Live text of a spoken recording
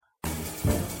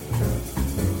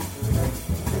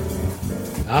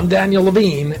I'm Daniel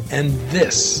Levine, and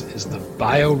this is the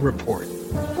Bio Report.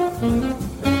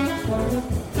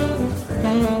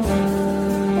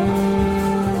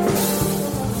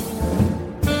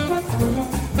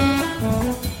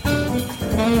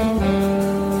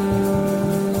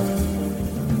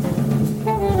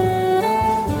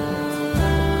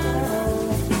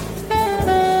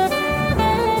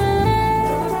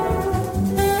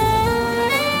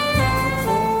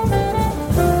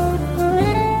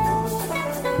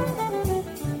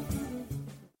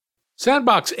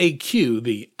 SandboxAQ,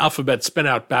 the Alphabet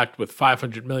spinout backed with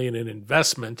 $500 million in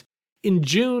investment, in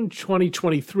June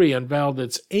 2023 unveiled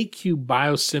its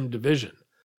AQBioSim division.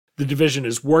 The division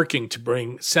is working to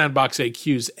bring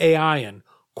SandboxAQ's AI and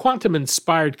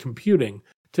quantum-inspired computing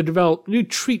to develop new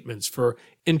treatments for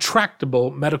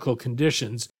intractable medical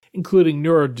conditions, including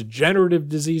neurodegenerative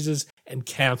diseases and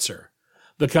cancer.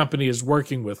 The company is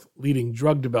working with leading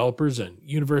drug developers and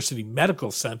university medical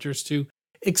centers to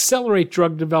accelerate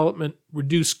drug development,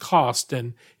 reduce cost,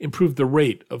 and improve the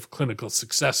rate of clinical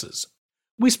successes.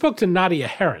 We spoke to Nadia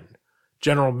Harhen,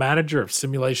 General Manager of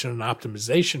Simulation and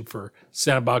Optimization for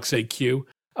SandboxAQ,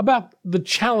 about the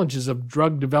challenges of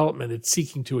drug development it's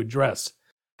seeking to address,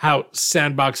 how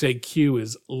SandboxAQ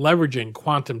is leveraging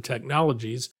quantum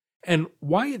technologies, and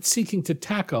why it's seeking to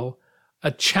tackle a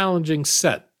challenging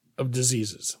set of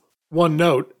diseases. One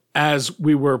note, as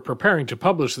we were preparing to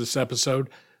publish this episode,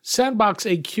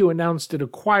 SandboxAQ announced it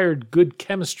acquired Good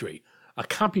Chemistry, a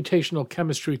computational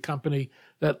chemistry company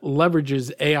that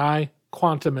leverages AI,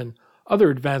 quantum, and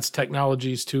other advanced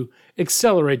technologies to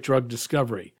accelerate drug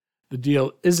discovery. The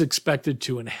deal is expected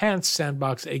to enhance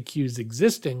SandboxAQ's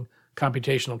existing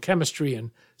computational chemistry and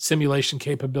simulation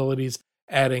capabilities,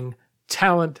 adding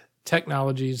talent,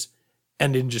 technologies,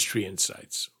 and industry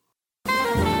insights.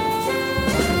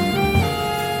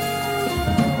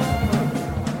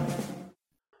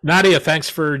 Nadia, thanks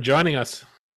for joining us.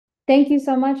 Thank you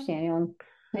so much, Daniel.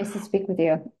 Nice to speak with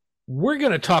you. We're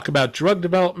going to talk about drug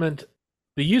development,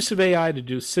 the use of AI to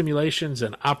do simulations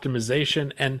and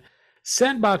optimization, and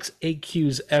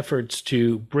SandboxAQ's efforts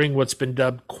to bring what's been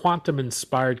dubbed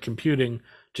quantum-inspired computing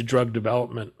to drug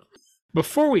development.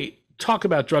 Before we talk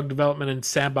about drug development in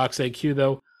SandboxAQ,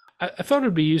 though, I thought it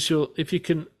would be useful if you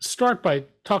can start by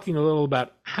talking a little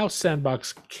about how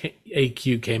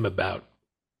SandboxAQ came about.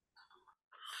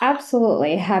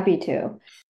 Absolutely, happy to.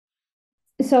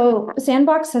 So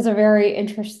Sandbox has a very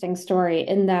interesting story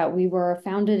in that we were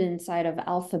founded inside of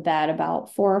Alphabet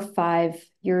about 4 or 5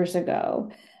 years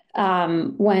ago.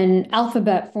 When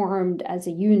Alphabet formed as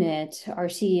a unit, our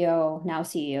CEO, now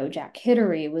CEO Jack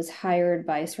Hidary, was hired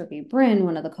by Sergey Brin,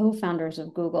 one of the co-founders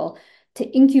of Google, to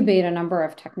incubate a number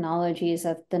of technologies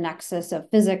at the nexus of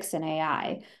physics and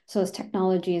AI. So those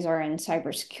technologies are in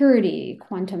cybersecurity,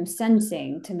 quantum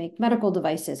sensing to make medical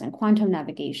devices, and quantum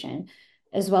navigation,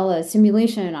 as well as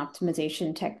simulation and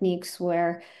optimization techniques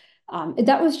where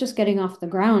that was just getting off the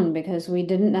ground because we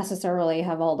didn't necessarily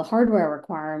have all the hardware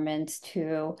requirements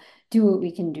to do what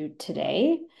we can do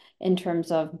today in terms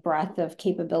of breadth of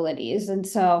capabilities. And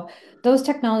so those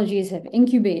technologies have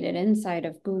incubated inside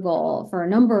of Google for a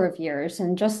number of years.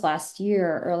 And just last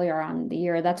year, earlier on in the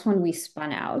year, that's when we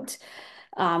spun out.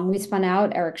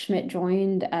 Eric Schmidt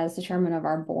joined as the chairman of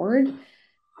our board.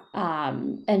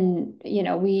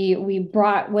 We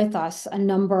brought with us a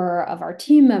number of our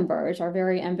team members, our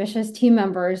very ambitious team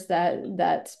members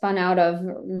that spun out of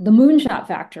the Moonshot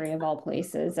Factory of all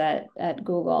places at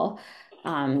Google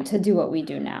to do what we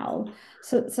do now.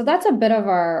 So that's a bit of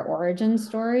our origin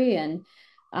story. And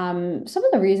some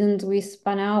of the reasons we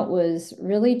spun out was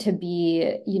really to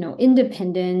be,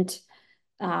 independent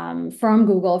from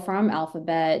Google, from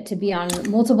Alphabet, to be on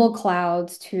multiple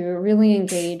clouds, to really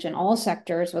engage in all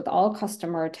sectors with all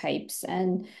customer types.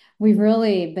 And we've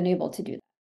really been able to do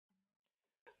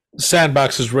that.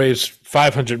 Sandbox has raised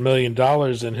 $500 million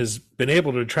and has been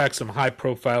able to attract some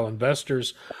high-profile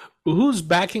investors. Who's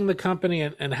backing the company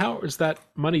and how is that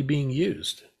money being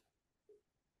used?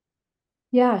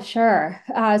 Yeah, sure.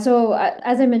 So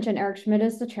as I mentioned, Eric Schmidt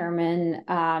is the chairman.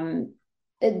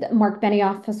 Mark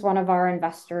Benioff is one of our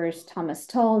investors, Thomas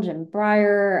Tull, Jim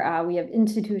Breyer. We have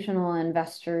institutional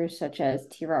investors such as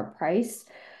T. Rowe Price.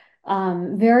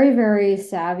 Very, very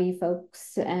savvy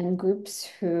folks and groups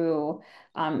who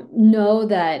know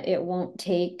that it won't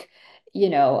take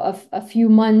a few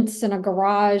months in a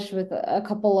garage with a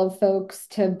couple of folks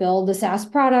to build a SaaS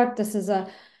product. This is a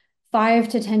 5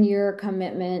 to 10 year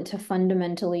commitment to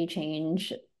fundamentally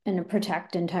change and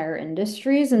protect entire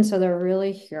industries. And so they're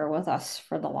really here with us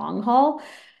for the long haul.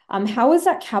 How is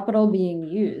that capital being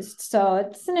used? So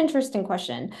it's an interesting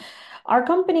question. Our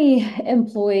company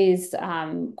employs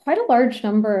quite a large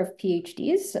number of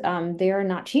PhDs. They are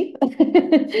not cheap.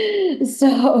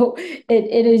 So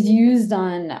it is used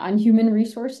on human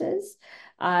resources.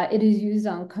 It is used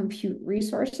on compute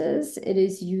resources. It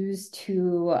is used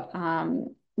to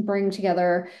bring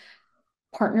together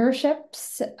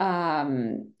partnerships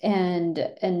and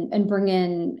bring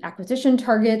in acquisition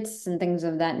targets and things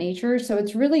of that nature. So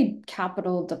it's really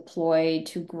capital deployed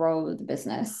to grow the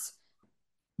business.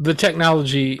 The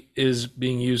technology is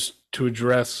being used to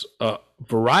address a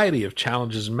variety of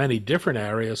challenges in many different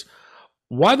areas.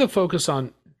 Why the focus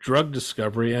on drug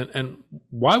discovery, and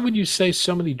why would you say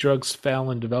so many drugs fail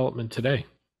in development today?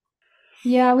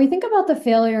 Yeah, we think about the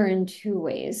failure in two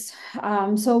ways.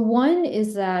 So one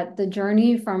is that the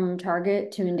journey from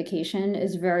target to indication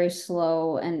is very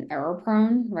slow and error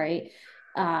prone, right?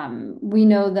 We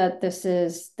know that this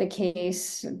is the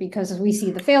case because we see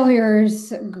the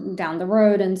failures down the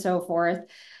road and so forth.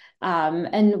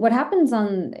 And what happens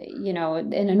in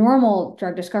a normal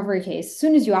drug discovery case, as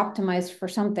soon as you optimize for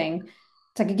something,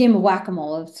 it's like a game of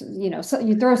whack-a-mole. So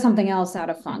you throw something else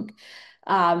out of funk.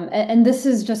 And this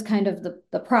is just kind of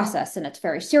the process, and it's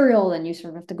very serial, and you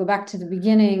sort of have to go back to the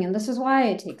beginning. And this is why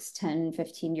it takes 10,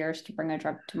 15 years to bring a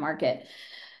drug to market.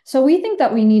 So we think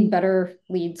that we need better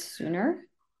leads sooner.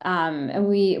 And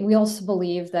we also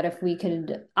believe that if we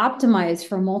could optimize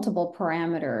for multiple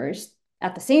parameters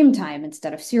at the same time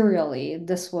instead of serially,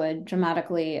 this would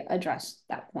dramatically address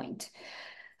that point.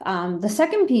 The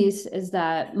second piece is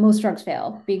that most drugs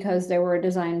fail because they were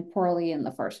designed poorly in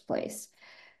the first place.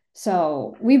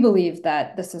 So we believe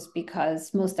that this is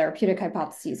because most therapeutic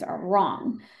hypotheses are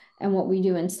wrong. And what we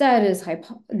do instead is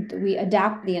we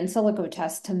adapt the in silico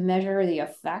test to measure the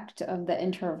effect of the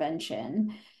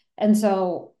intervention. And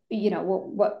so,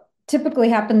 what typically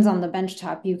happens on the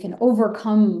benchtop, you can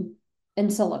overcome in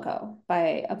silico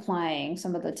by applying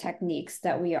some of the techniques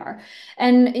that we are.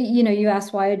 And, you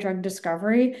asked why drug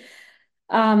discovery.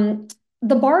 Um,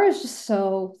 the bar is just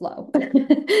so low.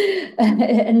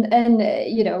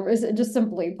 Just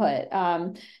simply put,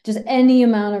 just any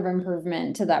amount of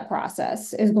improvement to that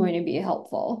process is going to be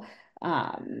helpful.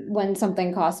 When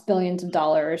something costs billions of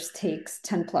dollars, takes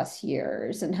 10 plus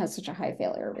years, and has such a high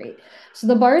failure rate. So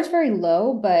the bar is very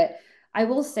low, but I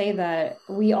will say that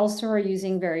we also are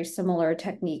using very similar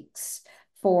techniques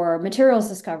for materials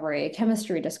discovery,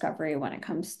 chemistry discovery when it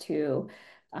comes to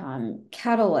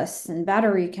catalysts and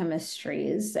battery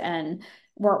chemistries. And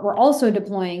we're also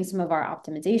deploying some of our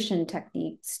optimization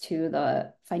techniques to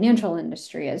the financial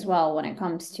industry as well when it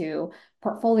comes to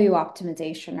portfolio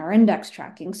optimization or index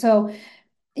tracking. So,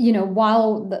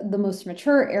 while the most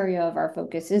mature area of our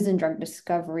focus is in drug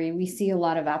discovery, we see a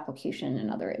lot of application in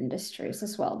other industries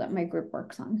as well that my group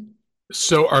works on.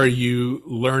 So are you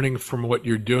learning from what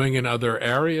you're doing in other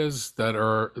areas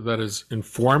that is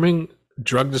informing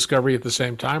drug discovery at the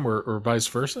same time, or vice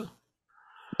versa?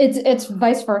 It's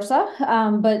vice versa,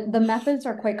 but the methods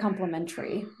are quite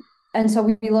complementary. And so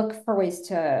we look for ways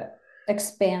to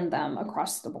expand them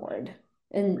across the board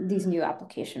in these new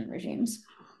application regimes.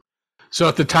 So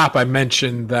at the top, I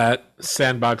mentioned that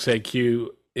Sandbox AQ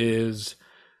is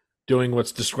doing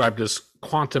what's described as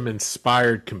quantum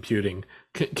inspired computing.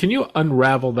 Can you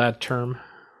unravel that term?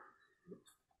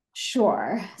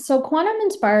 Sure. So quantum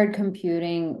inspired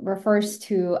computing refers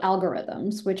to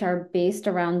algorithms which are based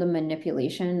around the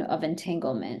manipulation of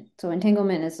entanglement. So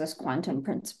entanglement is this quantum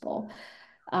principle.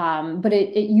 But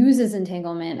it uses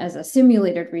entanglement as a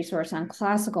simulated resource on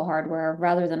classical hardware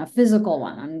rather than a physical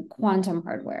one on quantum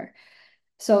hardware.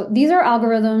 So these are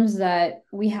algorithms that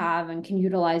we have and can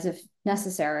utilize if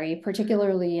necessary,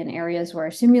 particularly in areas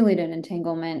where simulated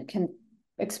entanglement can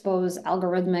expose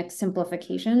algorithmic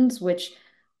simplifications, which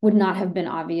would not have been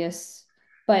obvious.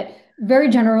 But very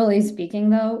generally speaking,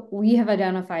 though, we have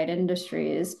identified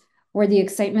industries where the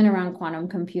excitement around quantum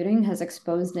computing has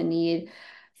exposed the need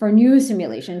for new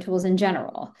simulation tools in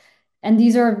general. And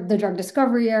these are the drug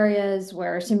discovery areas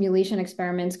where simulation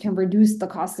experiments can reduce the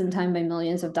cost and time by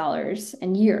millions of dollars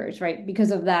and years, right? Because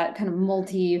of that kind of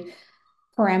multi-parameter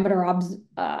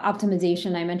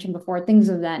optimization I mentioned before, things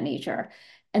of that nature.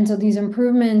 And so these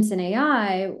improvements in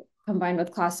AI combined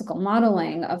with classical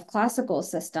modeling of classical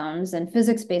systems and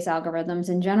physics-based algorithms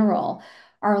in general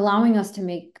are allowing us to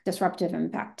make disruptive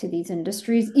impact to these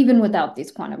industries, even without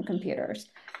these quantum computers.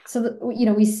 So,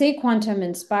 we say quantum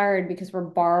inspired because we're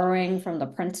borrowing from the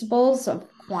principles of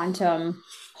quantum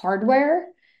hardware.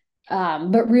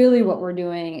 But really what we're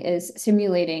doing is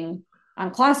simulating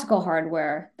on classical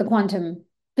hardware, the quantum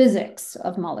physics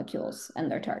of molecules and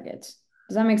their targets.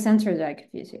 Does that make sense or did I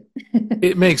confuse you?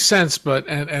 It makes sense, but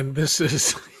and this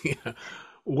is yeah,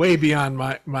 way beyond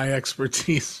my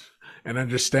expertise and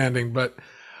understanding, but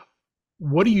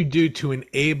what do you do to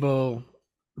enable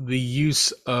the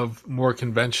use of more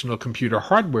conventional computer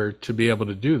hardware to be able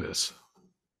to do this?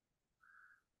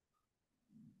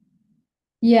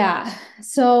 Yeah.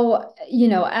 So,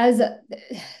 as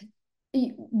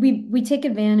we take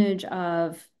advantage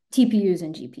of TPUs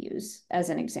and GPUs as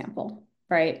an example,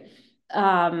 right?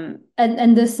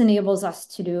 And this enables us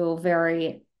to do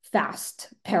very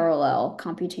fast parallel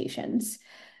computations.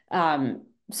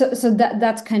 So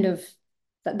that's kind of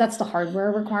that's the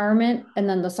hardware requirement, and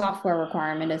then the software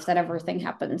requirement is that everything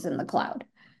happens in the cloud.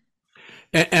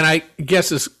 And I guess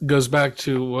this goes back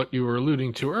to what you were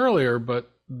alluding to earlier,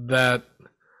 but that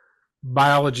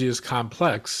biology is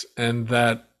complex and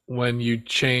that when you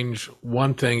change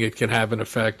one thing, it can have an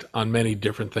effect on many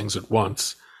different things at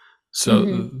once. So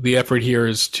Mhm. the effort here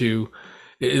is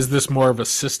this more of a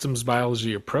systems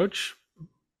biology approach?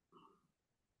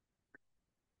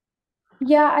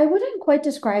 Yeah, I wouldn't quite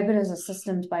describe it as a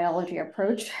systems biology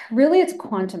approach. Really, it's a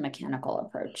quantum mechanical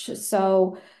approach.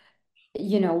 So,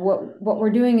 what we're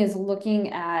doing is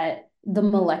looking at the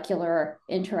molecular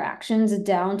interactions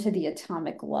down to the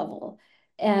atomic level.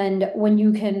 And when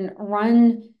you can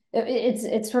run,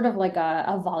 it's sort of like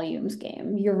a volumes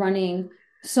game. You're running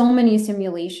so many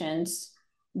simulations,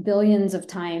 billions of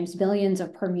times, billions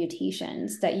of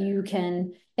permutations that you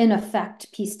can, in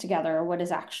effect, piece together what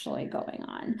is actually going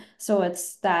on. So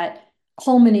it's that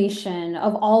culmination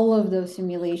of all of those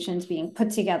simulations being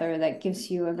put together that gives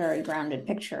you a very grounded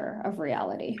picture of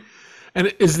reality.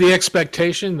 And is the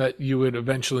expectation that you would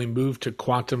eventually move to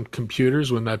quantum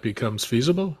computers when that becomes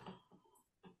feasible?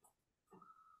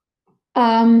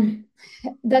 Um,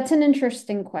 that's an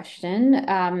interesting question.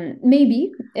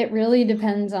 Maybe it really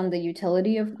depends on the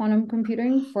utility of quantum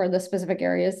computing for the specific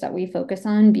areas that we focus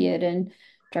on, be it in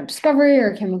drug discovery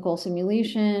or chemical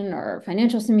simulation or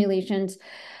financial simulations.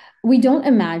 We don't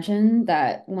imagine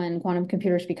that when quantum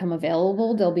computers become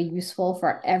available, they'll be useful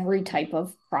for every type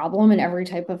of problem and every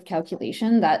type of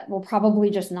calculation. That will probably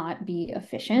just not be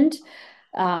efficient,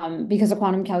 because a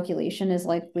quantum calculation is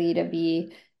likely to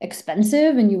be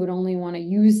expensive, and you would only want to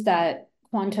use that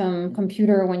quantum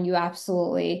computer when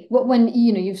when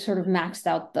you've sort of maxed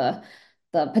out the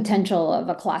potential of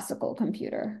a classical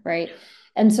computer, right?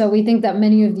 And so we think that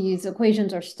many of these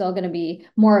equations are still going to be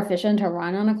more efficient to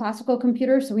run on a classical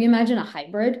computer. So we imagine a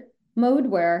hybrid mode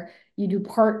where you do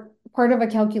part of a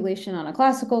calculation on a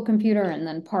classical computer and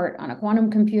then part on a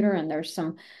quantum computer, and there's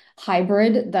some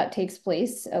hybrid that takes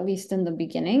place at least in the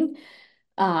beginning.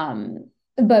 Um,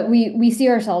 but we see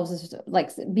ourselves as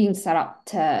like being set up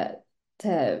to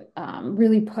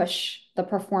really push the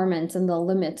performance and the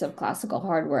limits of classical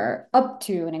hardware up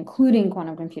to and including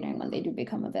quantum computing when they do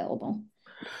become available.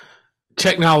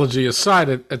 Technology aside,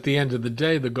 at the end of the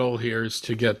day, the goal here is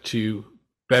to get to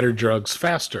better drugs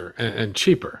faster and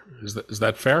cheaper. Is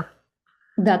that fair?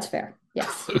 That's fair.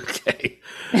 Yes. Okay.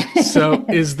 So,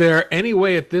 is there any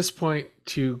way at this point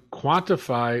to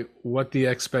quantify what the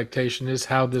expectation is,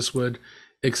 how this would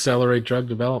accelerate drug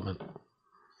development?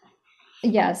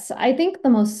 Yes, I think the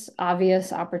most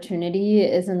obvious opportunity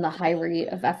is in the high rate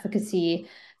of efficacy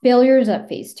failures at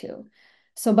phase two.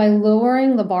 So by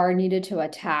lowering the bar needed to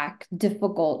attack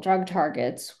difficult drug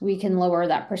targets, we can lower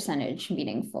that percentage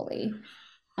meaningfully.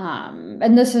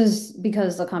 And this is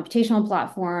because the computational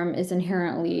platform is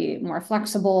inherently more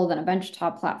flexible than a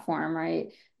benchtop platform,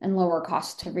 right? And lower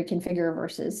cost to reconfigure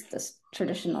versus this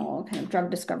traditional kind of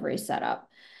drug discovery setup.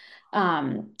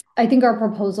 I think our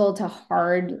proposal to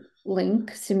hard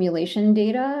link simulation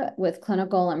data with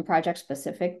clinical and project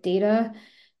specific data,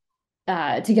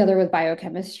 together with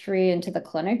biochemistry into the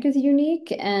clinic is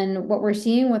unique. And what we're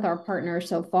seeing with our partners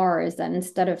so far is that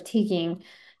instead of taking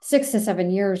 6 to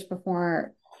 7 years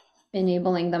before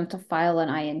enabling them to file an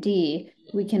IND,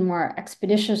 we can more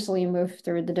expeditiously move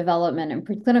through the development and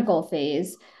preclinical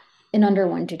phase in under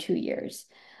 1 to 2 years.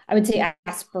 I would say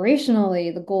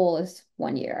aspirationally, the goal is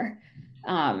 1 year.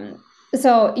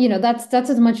 So that's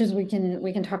as much as we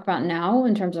can talk about now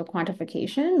in terms of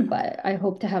quantification, but I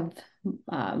hope to have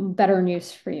better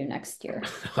news for you next year.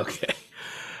 Okay.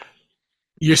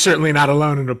 You're certainly not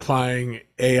alone in applying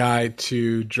AI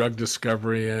to drug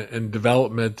discovery and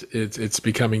development. It's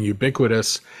becoming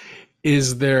ubiquitous.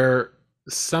 Is there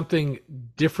something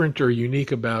different or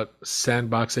unique about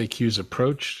Sandbox AQ's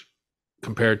approach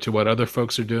compared to what other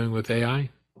folks are doing with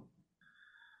AI?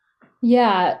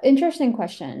 Yeah, interesting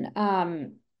question.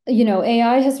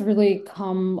 AI has really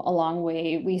come a long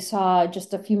way. We saw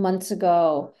just a few months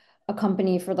ago a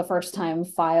company for the first time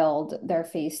filed their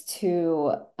phase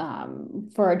two,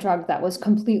 for a drug that was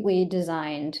completely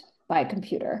designed by a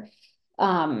computer.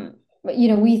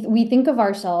 We think of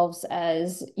ourselves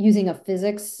as using a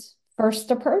physics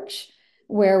first approach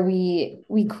where we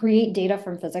create data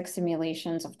from physics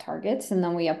simulations of targets, and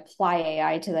then we apply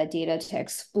AI to that data to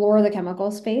explore the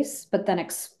chemical space, but then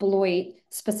exploit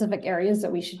specific areas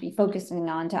that we should be focusing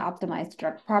on to optimize the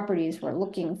drug properties we're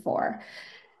looking for.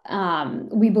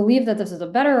 We believe that this is a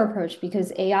better approach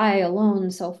because AI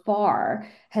alone so far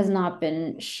has not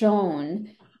been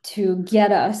shown to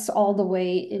get us all the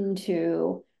way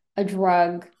into a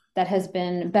drug that has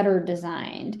been better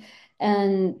designed.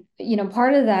 And,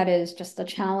 part of that is just the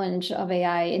challenge of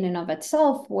AI in and of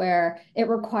itself, where it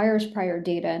requires prior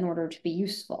data in order to be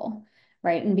useful,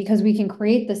 right? And because we can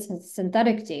create this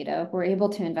synthetic data, we're able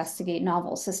to investigate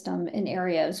novel system in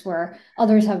areas where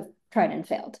others have tried and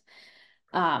failed.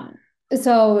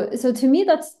 So to me,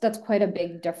 that's quite a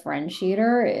big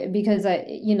differentiator because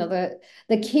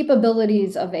the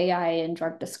capabilities of AI in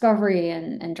drug discovery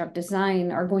and drug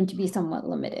design are going to be somewhat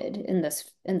limited in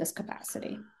this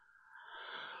capacity.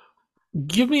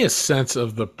 Give me a sense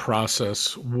of the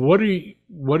process. What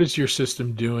is your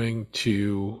system doing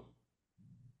to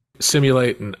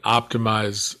simulate and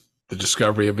optimize the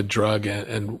discovery of a drug,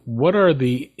 and what are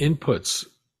the inputs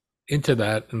into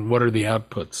that, and what are the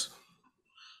outputs?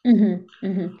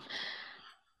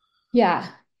 Yeah,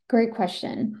 great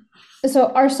question. So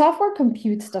our software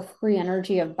computes the free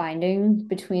energy of binding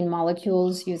between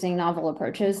molecules using novel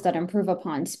approaches that improve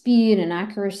upon speed and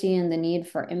accuracy and the need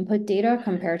for input data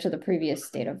compared to the previous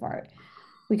state of art.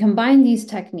 We combine these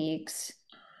techniques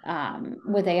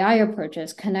with AI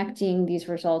approaches, connecting these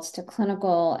results to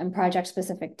clinical and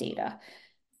project-specific data.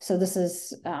 So this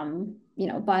is,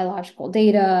 biological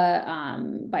data,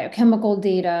 biochemical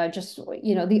data, just,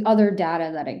 the other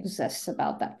data that exists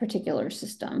about that particular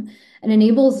system, and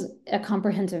enables a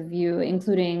comprehensive view,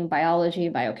 including biology,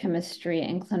 biochemistry,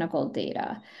 and clinical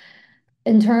data.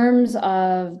 In terms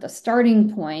of the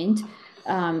starting point,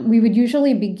 we would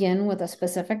usually begin with a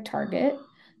specific target.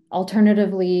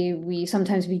 Alternatively, we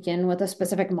sometimes begin with a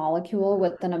specific molecule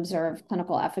with an observed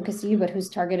clinical efficacy, but whose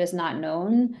target is not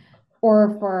known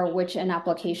or for which an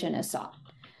application is sought.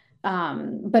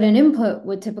 But an input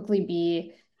would typically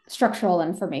be structural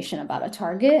information about a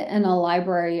target and a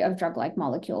library of drug-like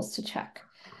molecules to check,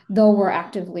 though we're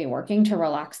actively working to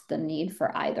relax the need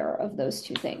for either of those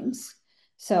two things.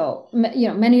 So,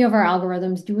 many of our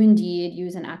algorithms do indeed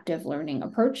use an active learning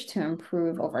approach to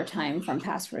improve over time from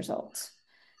past results.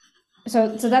 So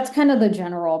that's kind of the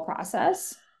general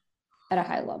process at a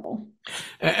high level.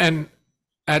 And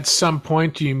at some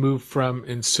point, do you move from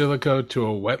in silico to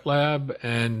a wet lab?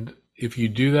 And if you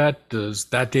do that, does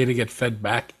that data get fed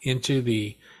back into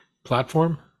the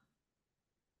platform?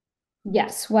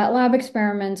 Yes, wet lab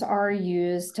experiments are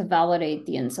used to validate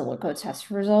the in silico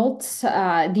test results.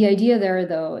 The idea there,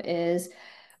 though, is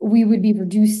we would be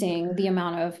reducing the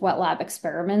amount of wet lab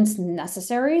experiments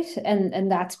necessary,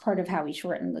 and that's part of how we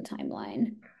shorten the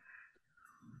timeline.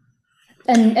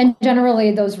 And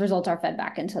generally, those results are fed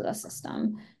back into the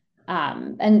system.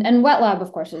 And wet lab,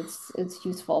 of course, it's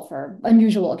useful for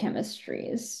unusual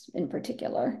chemistries in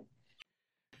particular.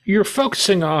 You're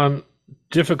focusing on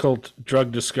difficult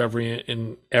drug discovery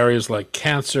in areas like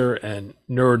cancer and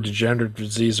neurodegenerative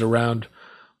disease around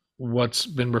what's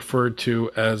been referred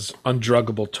to as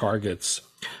undruggable targets.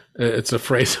 It's a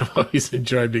phrase I've always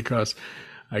enjoyed because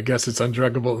I guess it's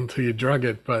undruggable until you drug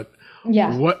it. But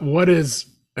Yeah. what is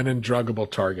an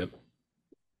undruggable target?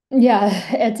 Yeah,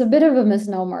 it's a bit of a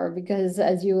misnomer because,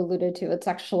 as you alluded to, it's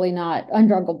actually not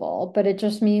undruggable, but it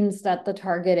just means that the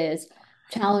target is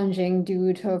challenging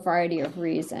due to a variety of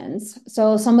reasons.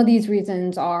 So some of these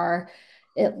reasons are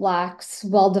it lacks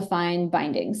well-defined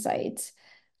binding sites,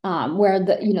 where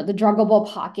the druggable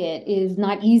pocket is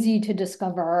not easy to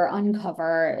discover or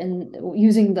uncover, and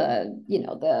using the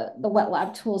wet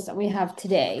lab tools that we have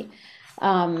today.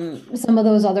 Some of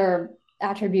those other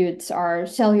attributes are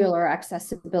cellular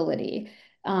accessibility,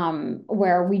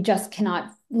 where we just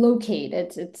cannot locate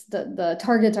it. It's the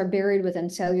targets are buried within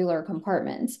cellular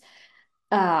compartments.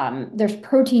 There's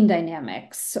protein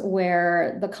dynamics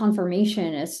where the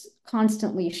conformation is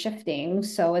constantly shifting,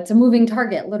 so it's a moving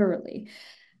target, literally.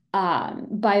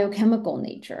 Biochemical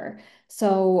nature,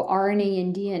 so RNA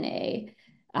and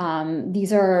DNA.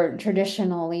 These are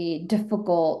traditionally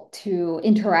difficult to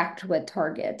interact with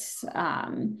targets.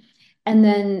 And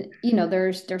then,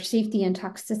 there's safety and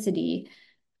toxicity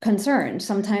concerns.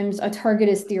 Sometimes a target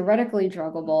is theoretically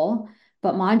druggable,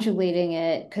 but modulating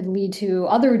it could lead to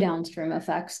other downstream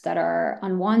effects that are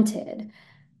unwanted.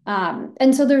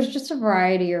 And so there's just a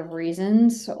variety of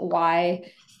reasons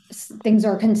why things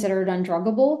are considered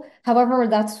undruggable. However,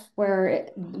 that's where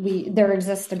there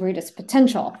exists the greatest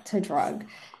potential to drug.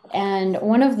 And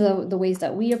one of the ways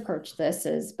that we approach this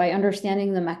is by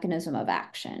understanding the mechanism of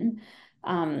action.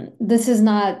 This is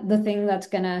not the thing that's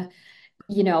gonna,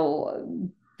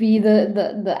 be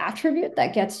the attribute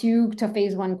that gets you to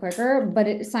phase one quicker,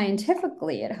 but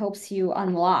scientifically it helps you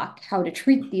unlock how to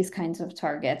treat these kinds of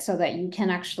targets so that you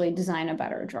can actually design a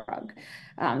better drug.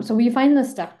 So we find this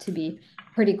stuff to be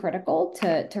pretty critical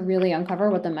to really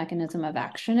uncover what the mechanism of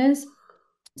action is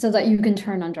so that you can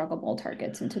turn undruggable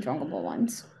targets into druggable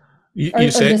ones. You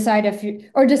Or say decide if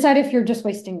you're just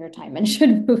wasting your time and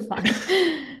should move on.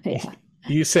 Yeah.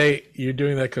 you say you're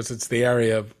doing that because it's the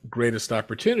area of greatest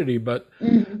opportunity, but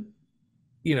Mhm.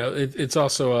 it's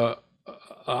also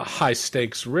a high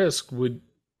stakes risk.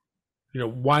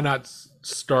 Why not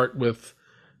start with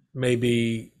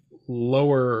maybe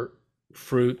lower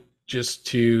fruit just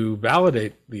to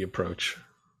validate the approach?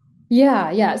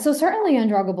 Yeah. So certainly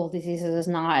undruggable diseases is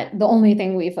not the only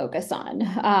thing we focus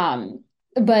on.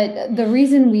 But the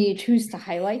reason we choose to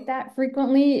highlight that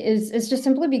frequently is just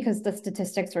simply because the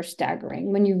statistics are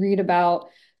staggering. When you read about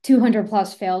 200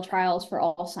 plus failed trials for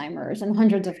Alzheimer's and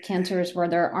hundreds of cancers where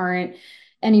there aren't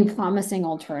any promising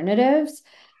alternatives,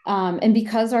 and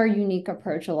because our unique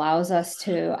approach allows us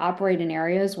to operate in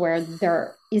areas where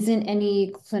there isn't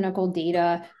any clinical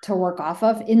data to work off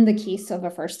of, in the case of a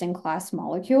first-in-class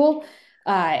molecule,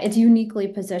 it's uniquely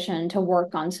positioned to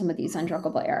work on some of these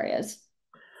undruggable areas.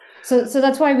 So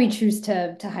that's why we choose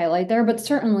to highlight there, but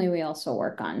certainly we also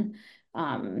work on,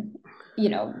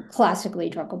 classically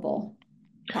druggable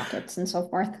pockets and so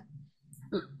forth.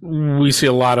 We see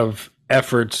a lot of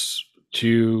efforts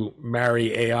to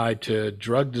marry AI to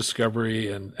drug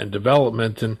discovery and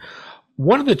development. And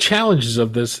one of the challenges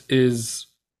of this is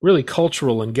really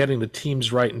cultural and getting the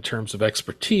teams right in terms of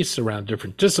expertise around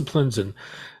different disciplines and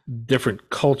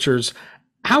different cultures.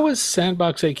 How has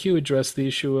Sandbox AQ addressed the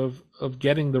issue of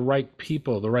getting the right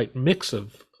people, the right mix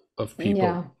of people?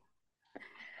 Yeah.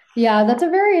 Yeah, that's a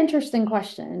very interesting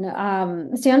question.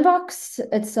 Sandbox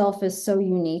itself is so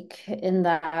unique in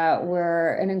that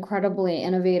we're an incredibly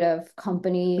innovative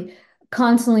company,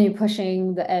 constantly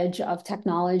pushing the edge of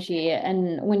technology.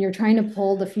 And when you're trying to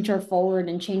pull the future forward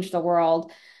and change the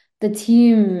world, the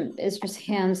team is just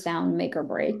hands down make or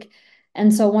break.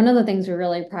 And so one of the things we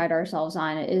really pride ourselves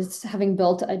on is having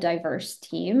built a diverse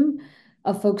team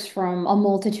of folks from a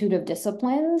multitude of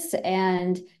disciplines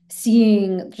and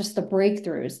seeing just the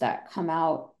breakthroughs that come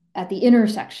out at the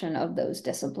intersection of those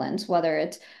disciplines, whether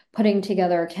it's putting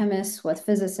together chemists with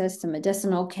physicists and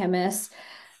medicinal chemists,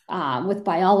 with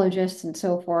biologists and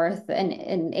so forth,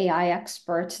 and AI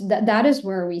experts. That is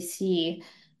where we see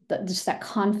just that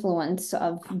confluence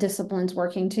of disciplines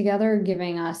working together,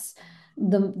 giving us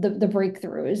the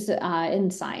breakthroughs in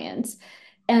science.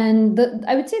 And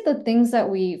I would say the things that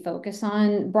we focus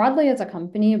on broadly as a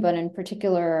company, but in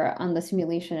particular on the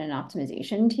simulation and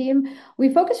optimization team,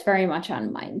 we focus very much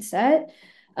on mindset.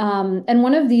 And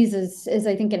one of these is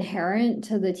I think inherent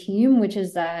to the team, which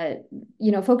is that,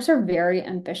 folks are very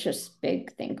ambitious,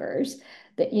 big thinkers.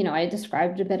 That, I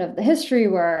described a bit of the history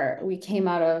where we came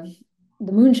out of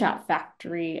the moonshot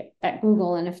factory at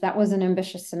Google, and if that wasn't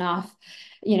ambitious enough,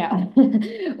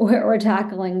 we're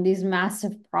tackling these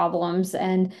massive problems.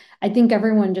 And I think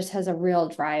everyone just has a real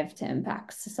drive to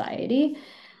impact society.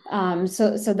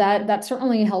 So that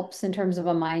certainly helps in terms of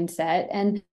a mindset.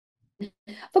 And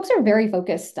folks are very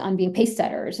focused on being pace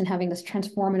setters and having this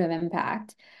transformative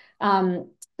impact.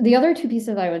 The other two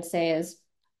pieces I would say is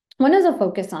one is a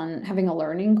focus on having a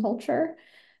learning culture.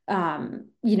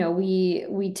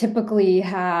 We typically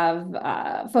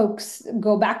have folks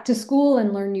go back to school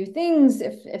and learn new things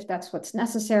if that's what's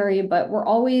necessary, but we're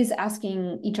always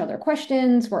asking each other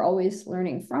questions. We're always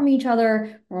learning from each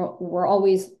other. We're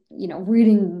always,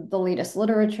 reading the latest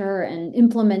literature and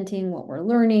implementing what we're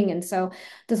learning. And so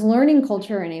this learning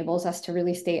culture enables us to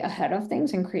really stay ahead of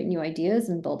things and create new ideas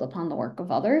and build upon the work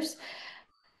of others.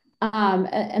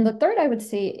 And the third I would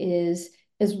say is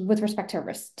with respect to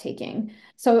risk taking.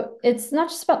 So it's not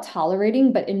just about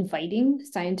tolerating, but inviting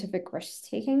scientific risk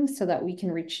taking so that we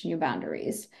can reach new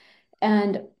boundaries.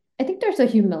 And I think there's a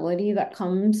humility that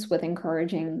comes with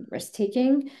encouraging risk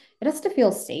taking. It has to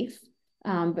feel safe,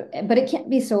 but it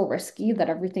can't be so risky that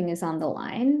everything is on the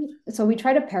line. So we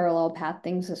try to parallel path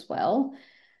things as well.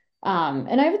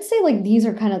 And I would say like these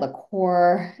are kind of the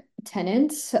core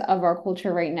tenets of our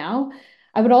culture right now.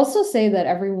 I would also say that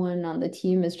everyone on the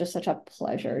team is just such a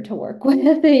pleasure to work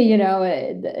with.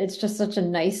 It's just such a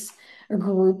nice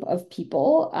group of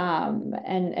people,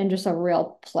 and just a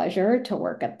real pleasure to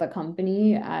work at the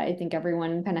company. I think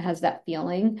everyone kind of has that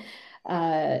feeling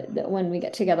that when we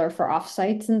get together for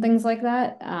offsites and things like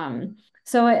that.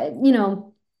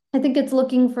 I think it's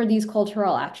looking for these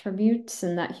cultural attributes,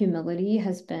 and that humility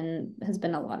has been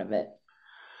a lot of it.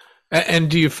 And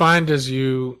do you find as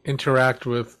you interact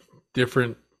with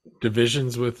different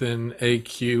divisions within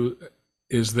AQ,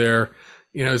 is there,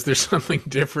 is there something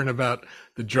different about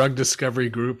the drug discovery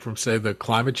group from, say, the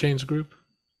climate change group?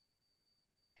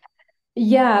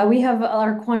 Yeah, we have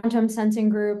our quantum sensing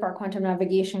group, our quantum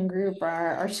navigation group,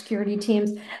 our security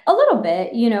teams. A little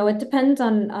bit, it depends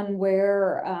on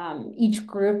where each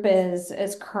group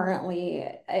is currently,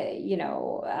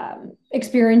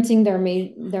 experiencing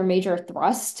their major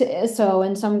thrust. So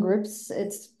in some groups,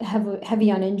 it's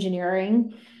heavy on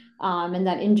engineering, and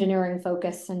that engineering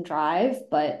focus and drive.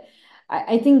 But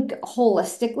I think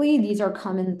holistically, these are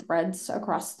common threads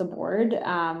across the board.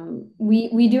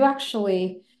 We do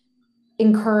actually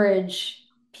encourage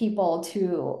people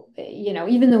to,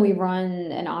 even though we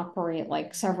run and operate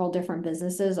like several different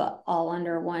businesses all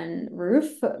under one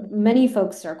roof, many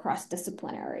folks are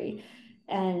cross-disciplinary,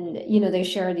 and, they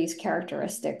share these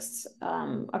characteristics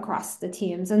across the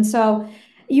teams. And so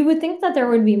you would think that there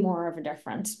would be more of a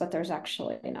difference, but there's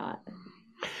actually not.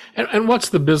 And what's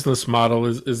the business model?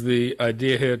 Is the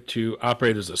idea here to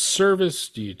operate as a service?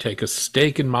 Do you take a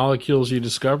stake in molecules you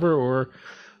discover, or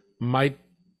might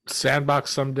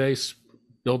Sandbox someday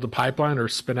build a pipeline or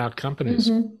spin out companies?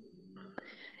 Mhm.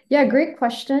 Yeah, great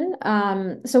question.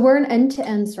 So we're an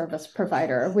end-to-end service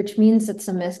provider, which means it's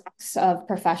a mix of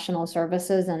professional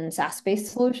services and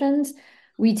SaaS-based solutions.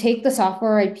 We take the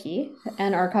software IP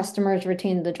and our customers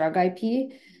retain the drug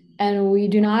IP. And we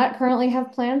do not currently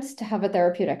have plans to have a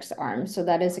therapeutics arm. So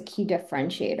that is a key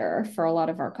differentiator for a lot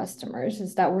of our customers,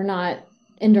 is that we're not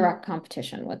in direct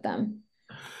competition with them.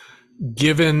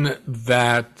 Given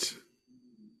that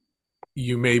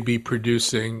you may be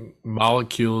producing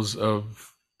molecules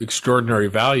of extraordinary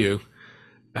value,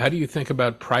 how do you think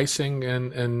about pricing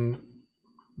and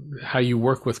how you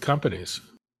work with companies?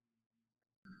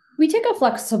 We take a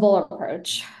flexible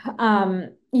approach.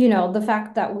 The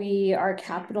fact that we are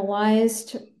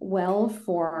capitalized well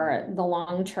for the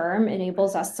long term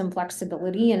enables us some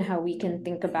flexibility in how we can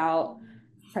think about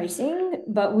pricing.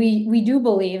 But we do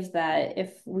believe that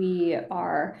if we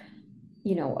are,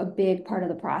 a big part of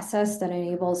the process that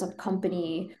enables a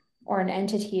company or an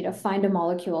entity to find a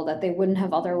molecule that they wouldn't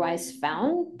have otherwise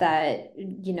found, that,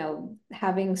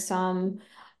 having some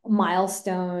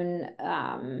milestone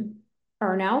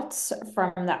earnouts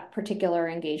from that particular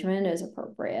engagement is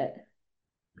appropriate.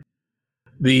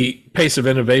 The pace of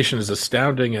innovation is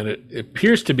astounding and it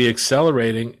appears to be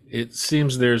accelerating. It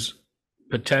seems there's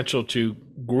potential to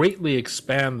greatly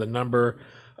expand the number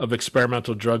of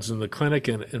experimental drugs in the clinic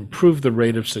and improve the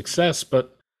rate of success.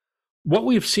 But what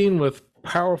we've seen with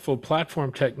powerful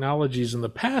platform technologies in the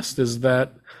past is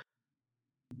that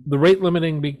the rate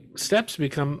limiting steps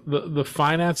become the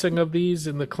financing of these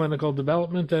in the clinical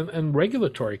development and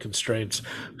regulatory constraints.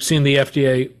 We've seen the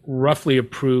FDA roughly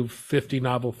approve 50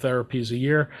 novel therapies a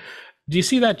year. Do you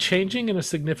see that changing in a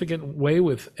significant way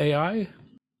with AI?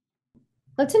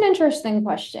 That's an interesting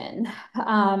question.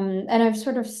 And I've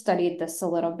sort of studied this a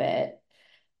little bit.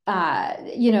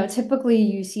 Typically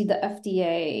you see the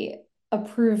FDA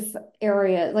approve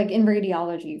area, like in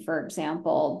radiology, for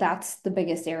example, that's the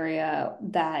biggest area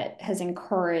that has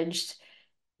encouraged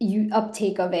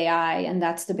uptake of AI, and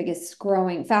that's the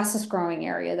fastest growing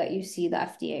area that you see the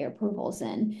FDA approvals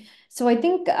in. So I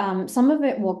think some of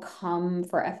it will come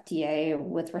for FDA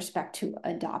with respect to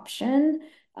adoption.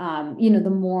 The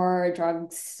more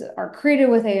drugs are created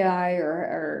with AI,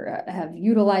 or have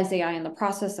utilized AI in the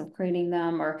process of creating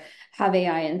them, or have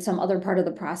AI in some other part of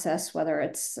the process, whether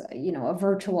it's, a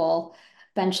virtual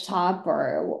benchtop,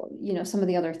 or, some of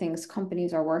the other things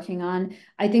companies are working on.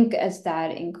 I think as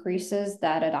that increases,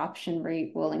 that adoption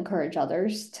rate will encourage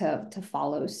others to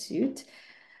follow suit.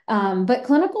 But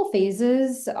clinical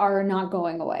phases are not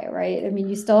going away, right? I mean,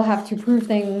 you still have to prove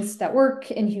things that work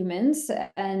in humans,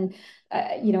 and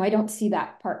I don't see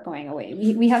that part going away.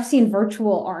 We have seen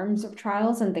virtual arms of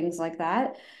trials and things like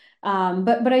that.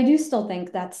 But I do still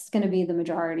think that's going to be the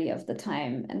majority of the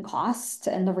time and cost,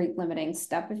 and the rate limiting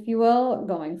step, if you will,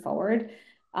 going forward.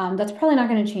 That's probably not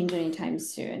going to change anytime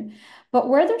soon. But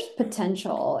where there's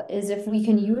potential is if we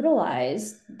can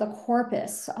utilize the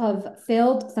corpus of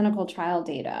failed clinical trial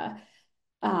data,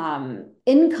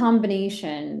 in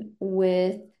combination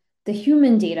with the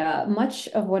human data, much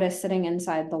of what is sitting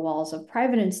inside the walls of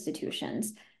private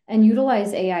institutions, and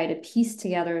utilize AI to piece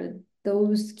together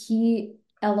those key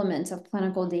elements of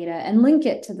clinical data and link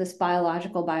it to this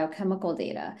biological, biochemical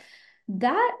data,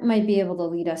 that might be able to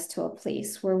lead us to a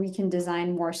place where we can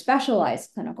design more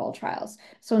specialized clinical trials.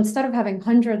 So instead of having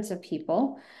hundreds of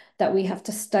people that we have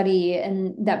to study,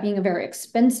 and that being a very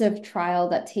expensive trial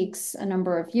that takes a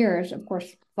number of years, of course,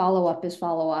 follow-up is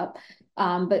follow-up.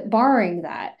 But barring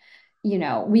that,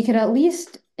 we could at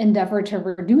least endeavor to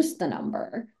reduce the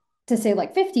number to say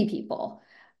like 50 people,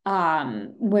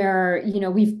 where,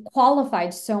 we've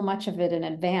qualified so much of it in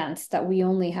advance that we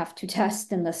only have to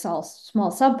test in the small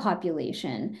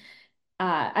subpopulation.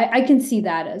 I can see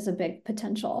that as a big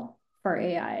potential for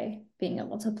AI being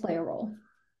able to play a role.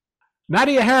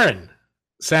 Nadia Harhen,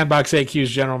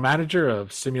 SandboxAQ's General Manager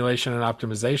of Simulation and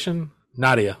Optimization.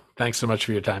 Nadia, thanks so much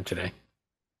for your time today.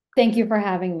 Thank you for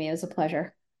having me. It was a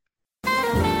pleasure.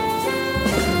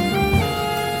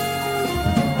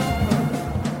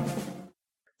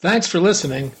 Thanks for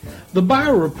listening. The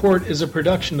Bio Report is a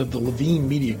production of the Levine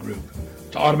Media Group.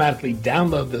 To automatically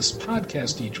download this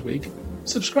podcast each week,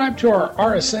 subscribe to our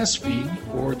RSS feed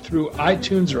or through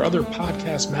iTunes or other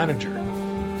podcast manager.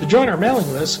 To join our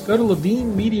mailing list, go to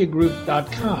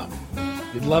levinemediagroup.com.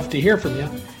 We'd love to hear from you.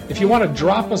 If you want to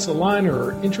drop us a line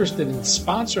or are interested in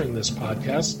sponsoring this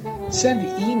podcast, send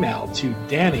email to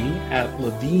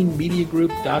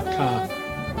danny@levinemediagroup.com.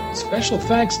 Special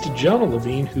thanks to Jonah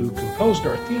Levine, who composed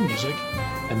our theme music,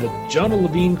 and the Jonah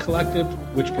Levine Collective,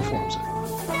 which performs it.